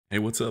Hey,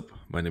 what's up?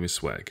 My name is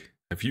Swag.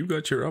 Have you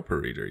got your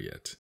operator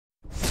yet?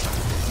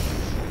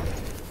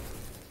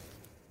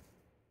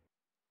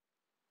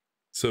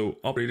 So,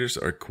 operators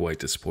are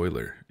quite a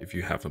spoiler if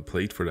you haven't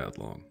played for that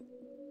long.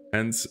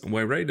 Hence,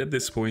 why right at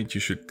this point you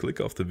should click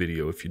off the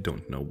video if you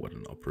don't know what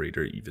an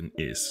operator even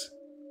is.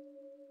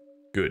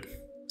 Good.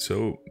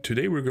 So,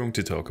 today we're going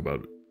to talk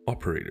about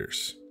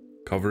operators,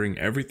 covering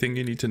everything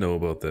you need to know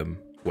about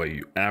them, why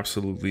you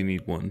absolutely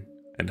need one,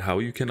 and how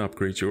you can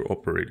upgrade your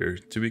operator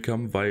to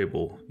become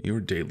viable in your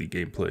daily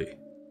gameplay.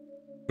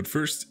 But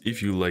first,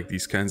 if you like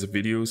these kinds of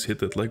videos, hit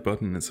that like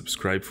button and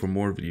subscribe for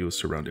more videos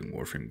surrounding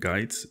Warframe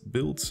guides,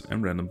 builds,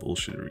 and random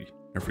bullshittery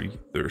every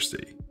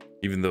Thursday.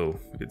 Even though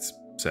it's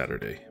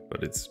Saturday,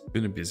 but it's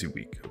been a busy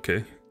week,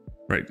 okay?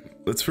 Right,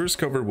 let's first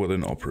cover what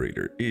an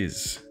operator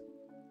is.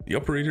 The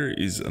operator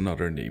is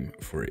another name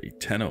for a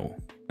Tenno.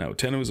 Now,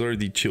 Tennos are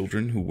the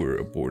children who were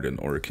aboard an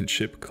Orokin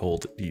ship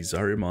called the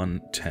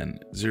Zariman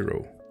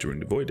 10-0 during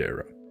the Void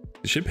era.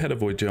 The ship had a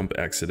void jump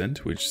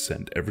accident which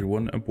sent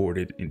everyone aboard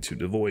it into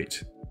the Void.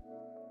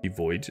 The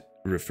Void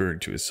referring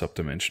to a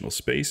subdimensional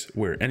space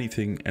where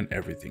anything and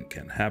everything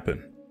can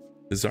happen.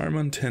 The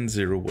Zariman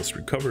 10-0 was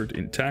recovered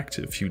intact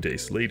a few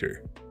days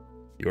later.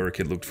 The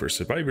Orokin looked for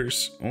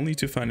survivors, only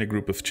to find a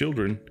group of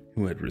children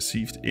who had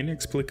received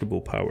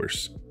inexplicable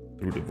powers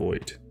through the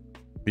Void.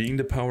 Being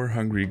the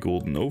power-hungry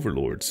golden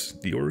overlords,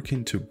 the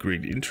Orokin took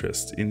great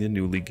interest in the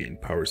newly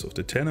gained powers of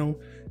the Tenno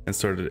and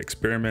started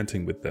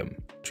experimenting with them,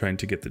 trying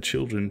to get the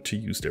children to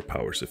use their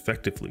powers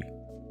effectively.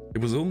 It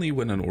was only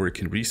when an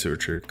Orokin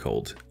researcher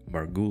called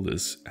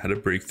Margulis had a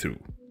breakthrough,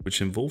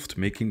 which involved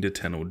making the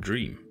Tenno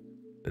dream,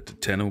 that the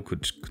Tenno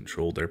could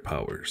control their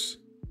powers.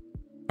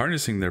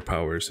 Harnessing their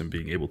powers and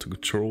being able to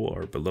control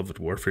our beloved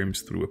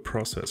Warframes through a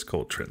process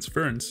called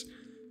transference,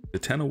 the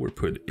Tenno were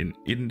put in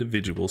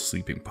individual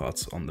sleeping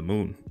pods on the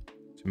moon,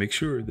 to make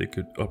sure they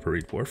could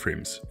operate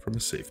Warframes from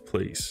a safe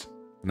place.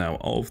 Now,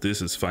 all of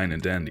this is fine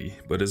and dandy,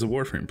 but as a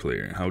Warframe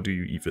player, how do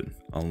you even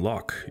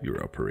unlock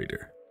your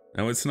operator?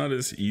 Now, it's not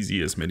as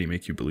easy as many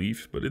make you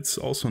believe, but it's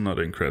also not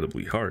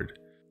incredibly hard.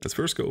 Let's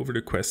first go over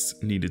the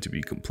quests needed to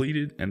be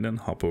completed and then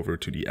hop over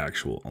to the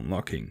actual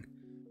unlocking.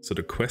 So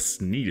the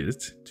quests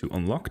needed to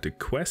unlock the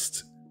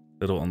quest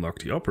that'll unlock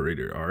the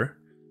operator are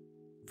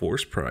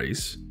Force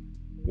Prize,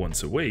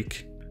 Once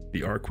Awake,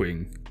 the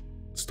Arcwing,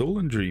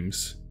 Stolen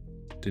Dreams,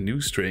 The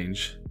New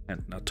Strange,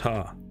 and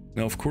Nata.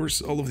 Now, of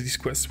course, all of these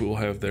quests will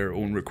have their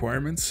own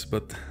requirements,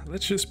 but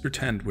let's just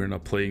pretend we're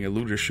not playing a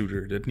looter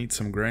shooter that needs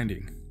some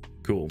grinding.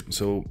 Cool,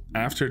 so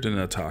after the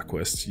Nata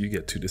quest, you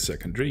get to the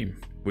second dream,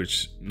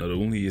 which not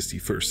only is the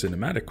first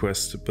cinematic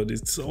quest, but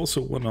it's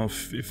also one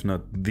of, if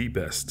not the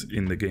best,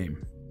 in the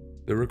game.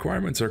 The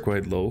requirements are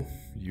quite low.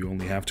 You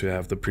only have to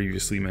have the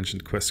previously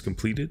mentioned quest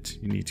completed,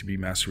 you need to be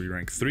Mastery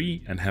Rank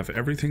 3, and have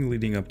everything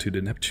leading up to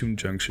the Neptune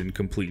Junction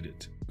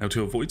completed. Now,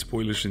 to avoid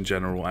spoilers in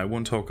general, I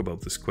won't talk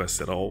about this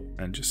quest at all,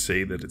 and just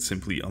say that it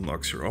simply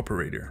unlocks your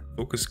operator,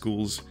 focus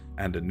schools,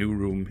 and a new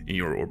room in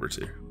your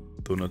orbiter.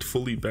 Though not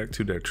fully back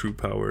to their true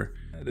power,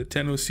 the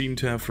Tenno seem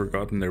to have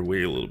forgotten their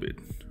way a little bit,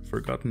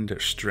 forgotten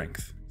their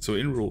strength. So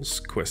in rolls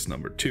quest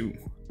number 2,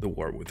 the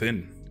War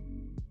Within,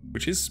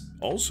 which is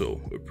also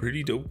a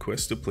pretty dope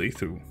quest to play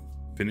through.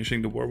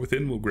 Finishing the War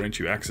Within will grant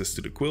you access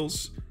to the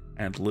quills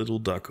and Little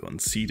Duck on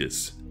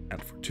Cetus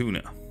and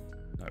Fortuna.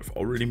 Now, I've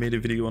already made a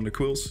video on the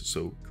quills,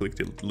 so click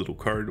the little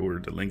card or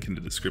the link in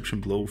the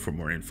description below for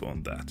more info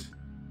on that.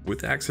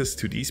 With access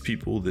to these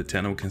people, the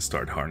Tenno can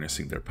start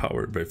harnessing their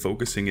power by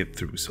focusing it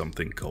through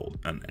something called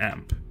an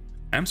amp.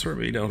 Amps are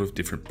made out of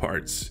different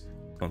parts,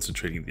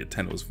 concentrating the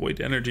Tenno's void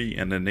energy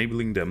and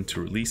enabling them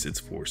to release its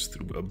force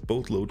through a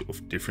boatload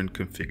of different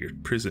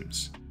configured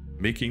prisms,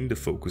 making the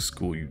focus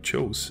school you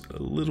chose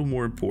a little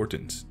more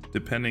important,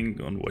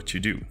 depending on what you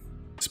do.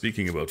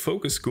 Speaking about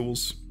focus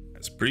schools,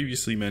 as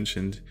previously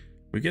mentioned,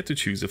 we get to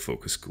choose a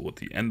focus school at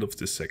the end of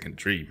the second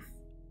dream.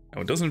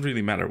 Now, it doesn't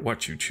really matter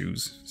what you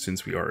choose,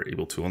 since we are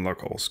able to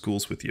unlock all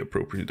schools with the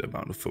appropriate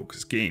amount of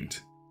focus gained.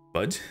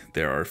 But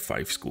there are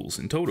 5 schools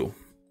in total.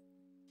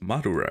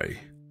 Madurai,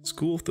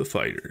 School of the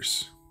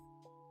Fighters.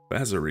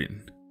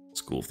 Bazarin,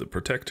 School of the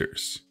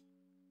Protectors.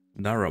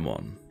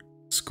 Naramon,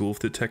 School of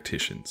the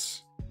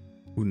Tacticians.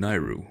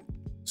 Unairu,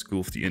 School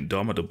of the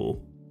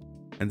Indomitable.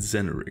 And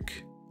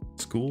Zenerik,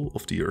 School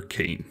of the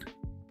Arcane.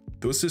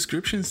 Those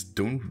descriptions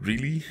don't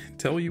really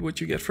tell you what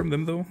you get from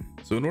them though.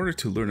 So in order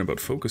to learn about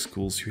focus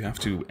schools, you have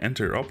to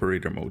enter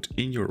operator mode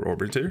in your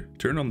orbiter,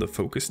 turn on the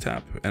focus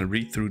tab and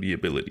read through the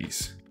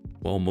abilities.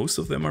 While most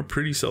of them are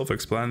pretty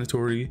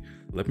self-explanatory,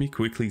 let me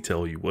quickly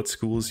tell you what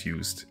school is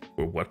used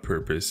for what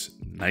purpose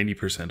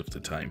 90% of the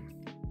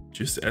time.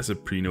 Just as a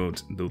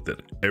pre-note, note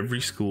that every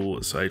school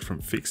aside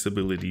from fixed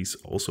abilities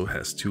also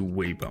has 2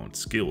 waybound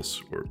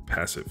skills or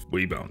passive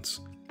waybounds.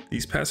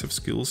 These passive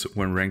skills,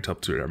 when ranked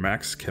up to their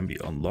max, can be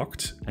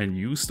unlocked and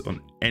used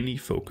on any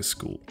focus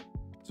school.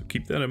 So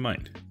keep that in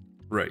mind.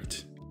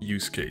 Right,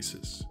 use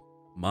cases.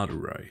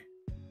 Madurai.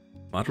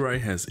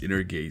 Madurai has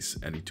Inner Gaze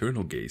and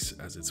Eternal Gaze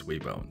as its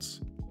waybounds,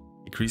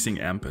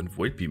 increasing amp and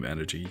void beam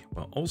energy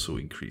while also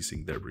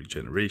increasing their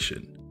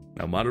regeneration.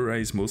 Now Madara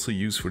is mostly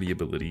used for the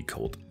ability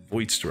called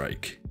Void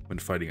Strike, when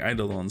fighting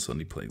Eidolons on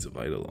the plains of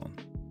Eidolon.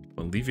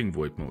 When leaving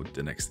Void mode,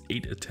 the next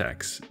 8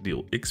 attacks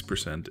deal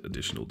X%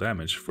 additional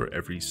damage for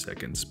every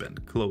second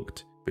spent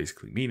cloaked,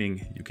 basically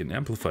meaning you can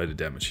amplify the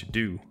damage you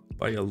do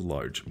by a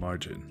large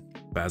margin.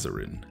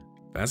 Bazarin.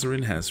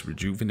 Bazarin has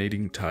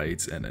Rejuvenating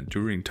Tides and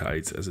Enduring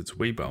Tides as its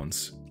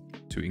waybounds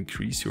to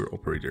increase your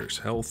operator's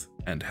health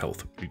and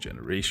health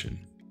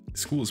regeneration. The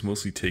school is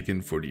mostly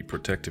taken for the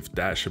Protective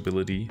Dash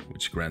ability,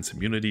 which grants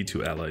immunity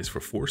to allies for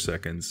 4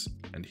 seconds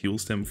and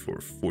heals them for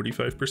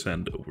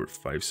 45% over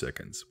 5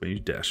 seconds when you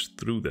dash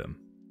through them.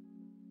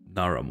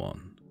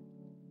 Naramon.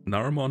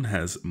 Naramon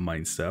has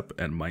Mind Step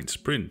and Mind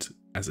Sprint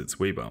as its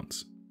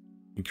waybounds,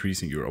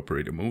 increasing your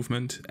operator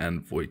movement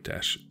and Void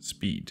Dash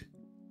speed.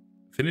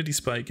 Affinity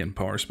Spike and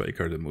Power Spike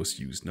are the most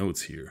used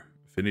nodes here.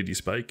 Affinity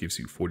Spike gives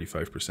you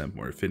 45%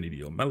 more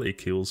affinity on melee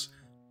kills,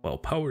 while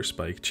Power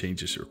Spike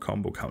changes your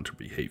combo counter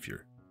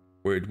behavior.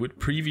 Where it would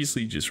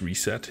previously just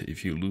reset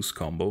if you lose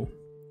combo,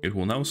 it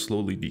will now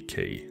slowly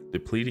decay,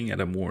 depleting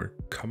at a more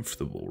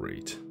comfortable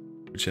rate,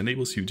 which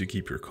enables you to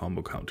keep your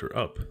combo counter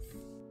up.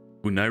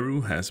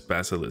 Unairu has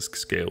Basilisk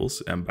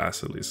Scales and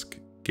Basilisk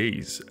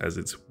Gaze as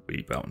its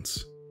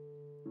waybounds,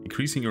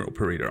 increasing your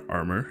operator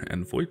armor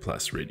and Void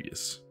Blast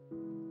radius.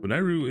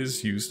 Unairu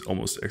is used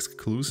almost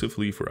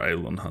exclusively for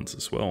Eidolon hunts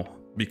as well,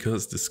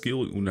 because the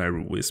skill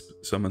Unairu Wisp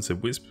summons a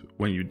wisp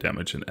when you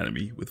damage an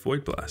enemy with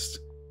Void Blast.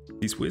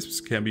 These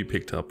wisps can be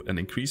picked up and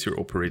increase your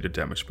operator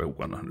damage by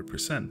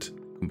 100%.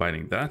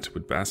 Combining that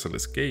with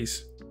Basilisk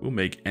Gaze will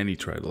make any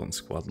Tridolon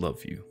squad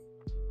love you.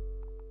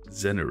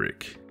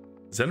 Zeneric.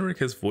 Zeneric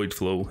has Void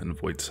Flow and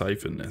Void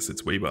Siphon as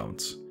its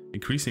waybounds,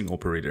 increasing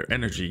operator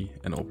energy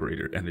and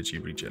operator energy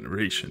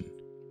regeneration.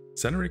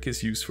 Zeneric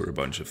is used for a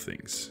bunch of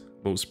things,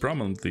 most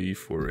prominently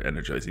for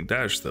energizing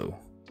dash though,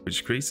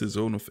 which creates a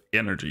zone of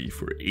energy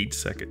for 8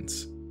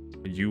 seconds.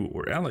 When you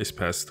or allies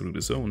pass through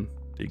the zone,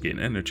 they gain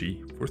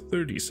energy for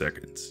 30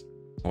 seconds.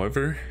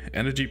 However,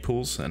 energy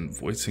pulse and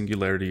Void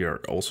Singularity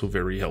are also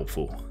very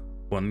helpful,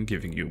 one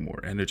giving you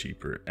more energy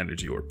per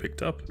energy ore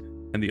picked up,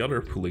 and the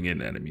other pulling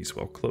in enemies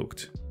while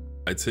cloaked.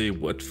 I'd say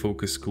what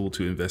focus school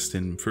to invest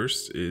in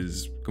first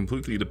is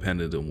completely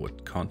dependent on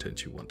what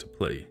content you want to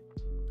play.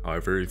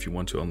 However, if you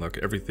want to unlock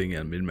everything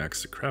and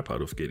min-max the crap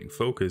out of gaining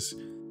focus,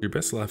 you're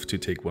best left to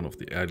take one of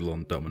the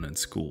Eidolon dominant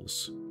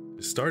schools.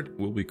 The start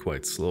will be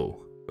quite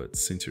slow, but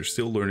since you're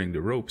still learning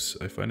the ropes,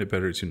 I find it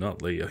better to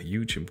not lay a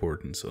huge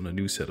importance on a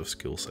new set of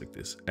skills like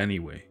this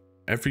anyway.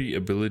 Every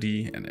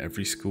ability and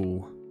every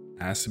school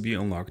has to be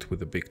unlocked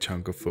with a big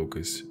chunk of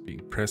focus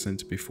being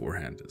present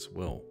beforehand as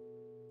well.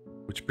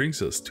 Which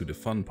brings us to the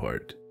fun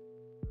part.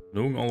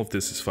 Knowing all of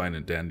this is fine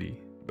and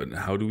dandy, but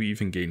how do we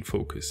even gain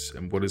focus,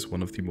 and what is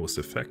one of the most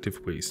effective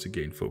ways to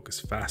gain focus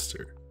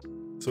faster?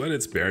 So at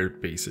its bare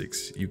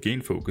basics, you gain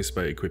focus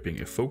by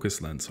equipping a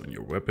focus lens on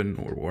your weapon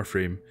or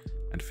warframe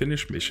and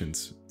finish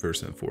missions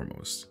first and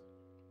foremost.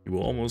 You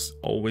will almost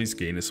always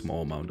gain a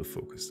small amount of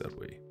focus that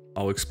way.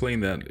 I'll explain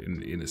that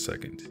in a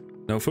second.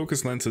 Now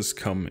focus lenses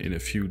come in a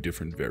few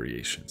different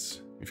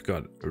variations. We've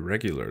got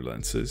irregular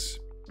lenses,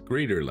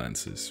 greater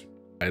lenses,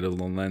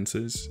 Eidolon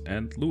lenses,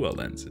 and Lua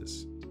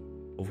lenses,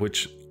 of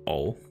which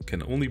all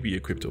can only be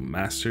equipped on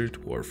mastered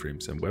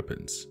warframes and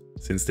weapons,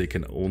 since they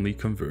can only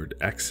convert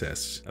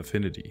excess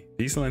affinity.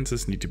 These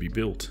lenses need to be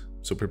built,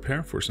 so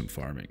prepare for some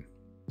farming.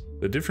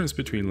 The difference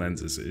between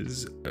lenses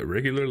is,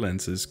 irregular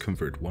lenses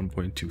convert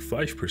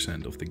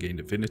 1.25% of the gained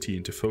affinity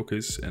into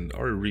focus and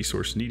are a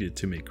resource needed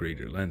to make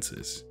greater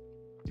lenses.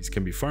 These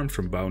can be farmed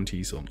from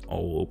bounties on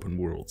all open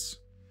worlds.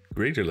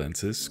 Greater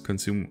lenses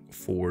consume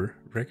 4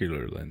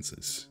 regular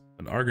lenses,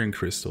 an argon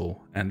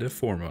crystal, and a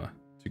forma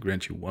to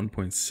grant you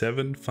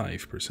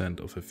 1.75%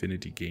 of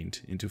affinity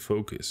gained into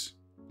focus.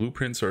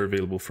 Blueprints are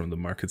available from the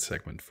market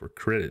segment for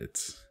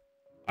credits.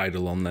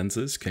 Eidolon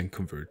lenses can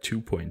convert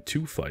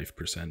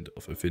 2.25%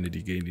 of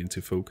affinity gained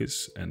into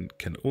focus and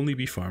can only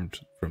be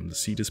farmed from the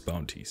Cetus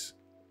bounties,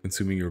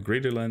 consuming your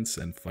greater lens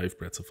and 5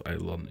 breaths of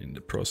Eidolon in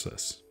the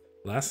process.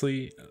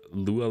 Lastly,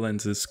 Lua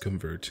lenses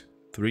convert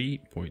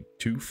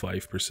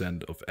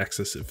 3.25% of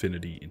excess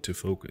affinity into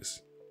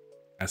focus.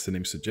 As the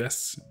name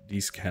suggests,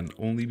 these can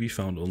only be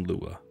found on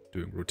Lua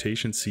during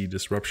Rotation C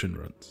disruption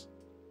runs,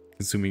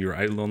 consuming your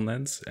Eidolon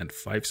lens and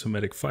 5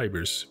 somatic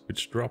fibers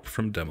which drop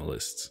from demo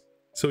lists.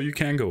 So you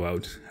can go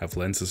out, have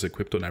lenses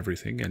equipped on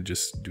everything and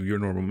just do your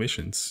normal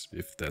missions.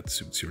 If that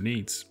suits your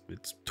needs,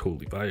 it's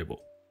totally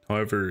viable.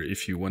 However,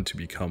 if you want to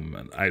become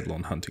an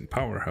Eidolon hunting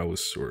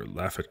powerhouse or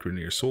laugh at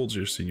Grineer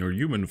soldiers in your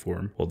human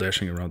form while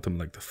dashing around them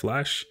like the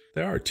Flash,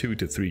 there are 2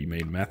 to 3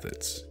 main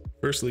methods.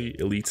 Firstly,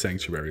 Elite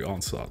Sanctuary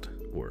Onslaught,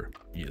 or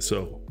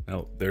ESO.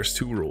 Now, there's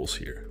 2 roles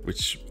here,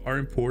 which are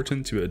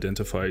important to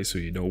identify so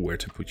you know where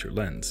to put your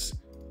lens.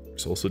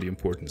 There's also the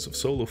importance of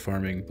solo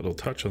farming, but I'll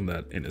touch on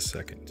that in a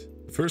second.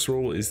 The first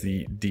role is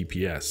the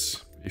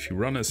DPS. If you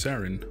run a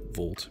Saren,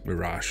 Volt,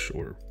 Mirage,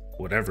 or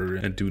whatever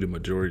and do the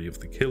majority of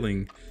the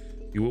killing,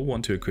 you will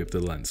want to equip the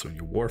lens on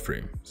your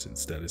Warframe,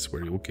 since that is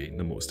where you'll gain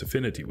the most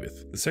affinity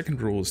with. The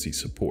second role is the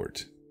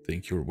support.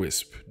 Think your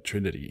Wisp,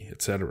 Trinity,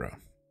 etc.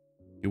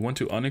 You want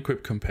to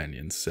unequip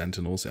companions,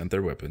 sentinels and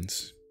their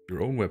weapons,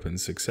 your own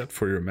weapons except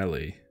for your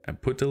melee,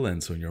 and put the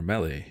lens on your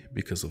melee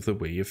because of the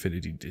way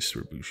affinity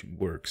distribution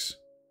works.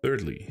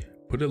 Thirdly,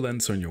 put a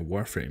lens on your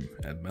Warframe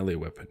and melee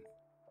weapon,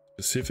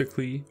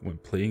 specifically when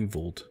playing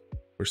Volt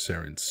or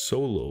Saren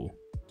solo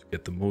to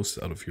get the most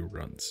out of your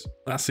runs.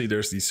 Lastly,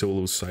 there's the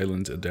solo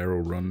silent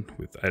Adaro run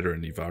with either a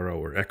Nivara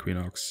or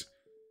Equinox.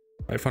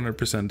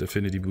 500%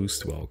 affinity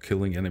boost while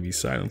killing enemies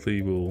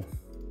silently will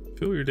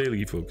fill your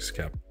daily focus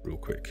cap real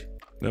quick.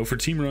 Now for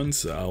team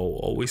runs, I'll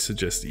always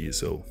suggest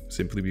ESO,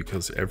 simply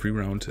because every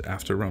round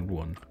after round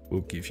 1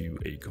 will give you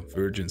a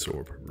Convergence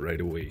Orb right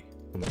away.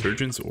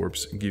 Convergence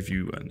Orbs give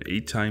you an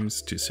 8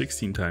 times to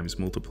 16 times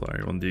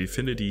multiplier on the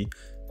affinity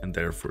and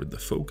therefore the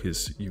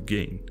focus you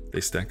gain. They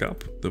stack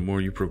up the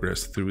more you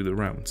progress through the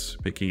rounds,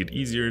 making it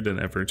easier than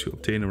ever to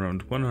obtain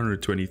around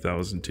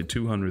 120,000 to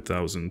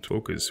 200,000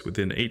 focus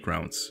within 8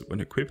 rounds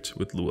when equipped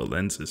with Lua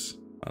lenses.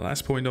 My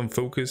last point on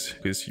focus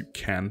is you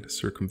can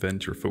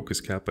circumvent your focus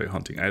cap by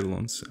hunting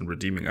Eidolons and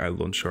redeeming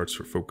Eidolon shards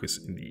for focus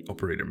in the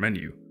operator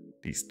menu.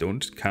 These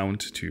don't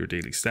count to your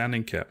daily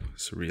standing cap,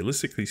 so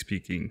realistically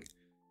speaking,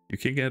 you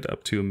can get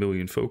up to 1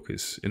 million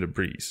focus in a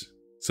breeze.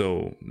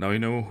 So now you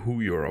know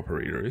who your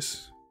operator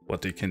is,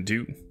 what they can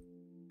do,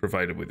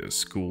 provided with a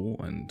school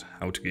and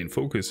how to gain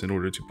focus in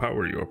order to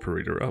power your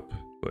operator up.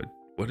 But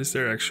what is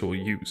their actual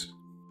use?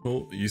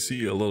 Well, you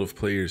see a lot of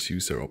players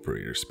use their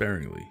operator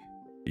sparingly.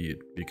 Be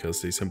it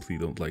because they simply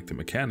don't like the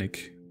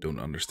mechanic, don't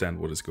understand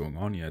what is going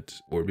on yet,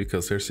 or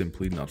because they're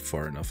simply not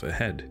far enough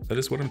ahead. That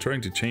is what I'm trying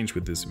to change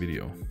with this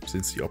video,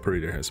 since the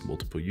operator has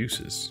multiple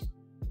uses.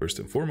 First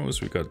and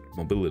foremost, we got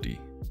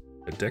mobility.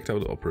 A decked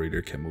out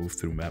operator can move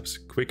through maps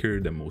quicker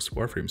than most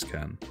Warframes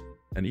can,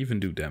 and even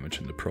do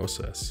damage in the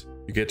process.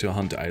 You get to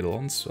hunt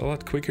Eidolons a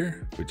lot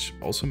quicker, which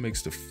also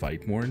makes the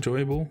fight more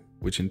enjoyable,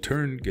 which in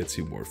turn gets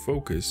you more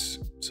focus,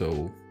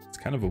 so it's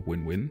kind of a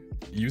win-win.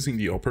 Using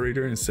the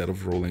operator instead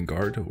of rolling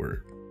guard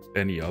or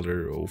any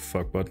other oh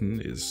fuck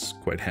button is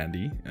quite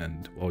handy,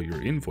 and while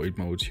you're in void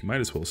mode you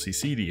might as well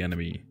CC the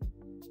enemy,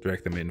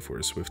 drag them in for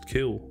a swift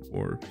kill,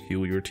 or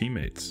heal your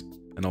teammates.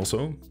 And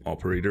also,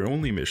 operator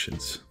only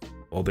missions.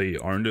 While they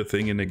aren't a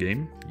thing in the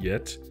game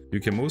yet, you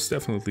can most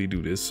definitely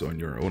do this on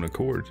your own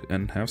accord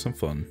and have some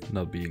fun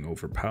not being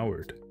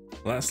overpowered.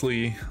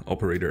 Lastly,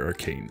 operator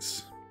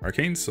arcanes.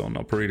 Arcanes on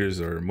operators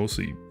are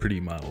mostly pretty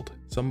mild.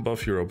 Some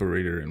buff your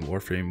operator in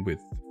Warframe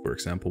with, for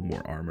example,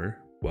 more armor,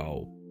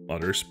 while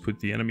others put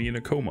the enemy in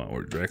a coma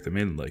or drag them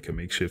in like a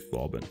makeshift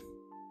Vauban.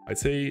 I'd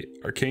say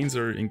arcanes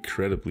are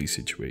incredibly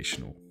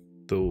situational,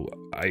 though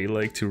I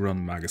like to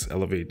run Magus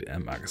Elevate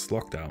and Magus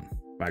Lockdown.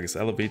 Magus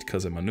Elevate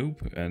because I'm a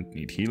noob and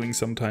need healing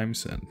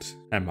sometimes,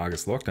 and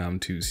Magus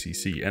Lockdown to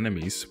CC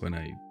enemies when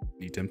I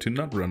need them to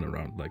not run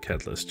around like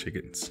headless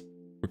chickens.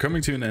 We're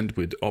coming to an end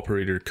with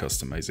operator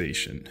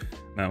customization.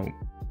 Now,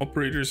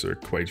 operators are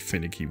quite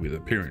finicky with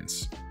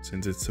appearance,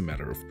 since it's a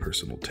matter of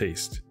personal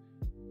taste.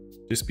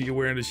 Just be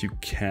aware that you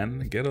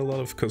can get a lot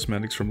of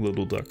cosmetics from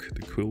Little Duck,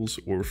 the Quills,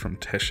 or from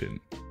Teshin,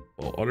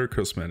 while other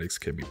cosmetics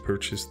can be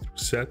purchased through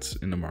sets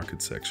in the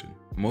market section.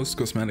 Most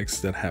cosmetics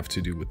that have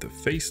to do with the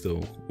face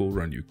though will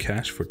run you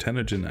cash for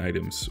Tennogen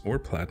items or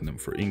platinum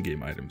for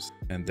in-game items,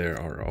 and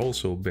there are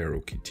also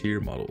Baroque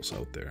tier models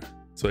out there.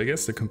 So I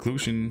guess the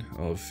conclusion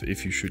of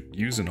if you should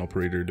use an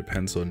operator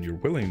depends on your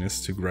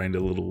willingness to grind a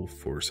little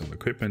for some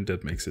equipment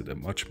that makes it a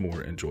much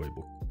more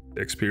enjoyable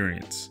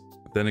experience.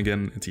 But then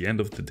again, at the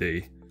end of the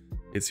day,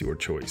 it's your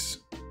choice.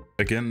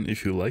 Again,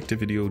 if you liked the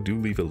video, do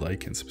leave a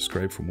like and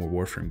subscribe for more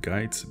Warframe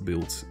guides,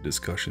 builds,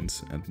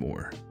 discussions, and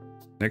more.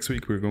 Next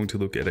week we're going to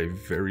look at a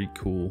very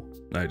cool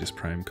Nidus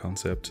Prime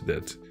concept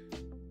that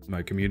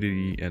my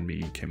community and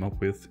me came up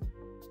with,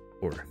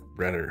 or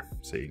rather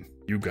saying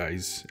you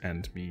guys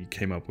and me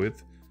came up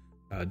with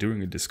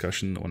during a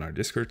discussion on our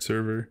Discord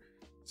server.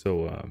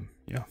 So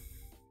yeah,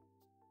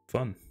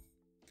 fun.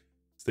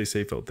 Stay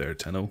safe out there,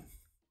 Tenno.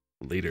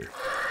 Later.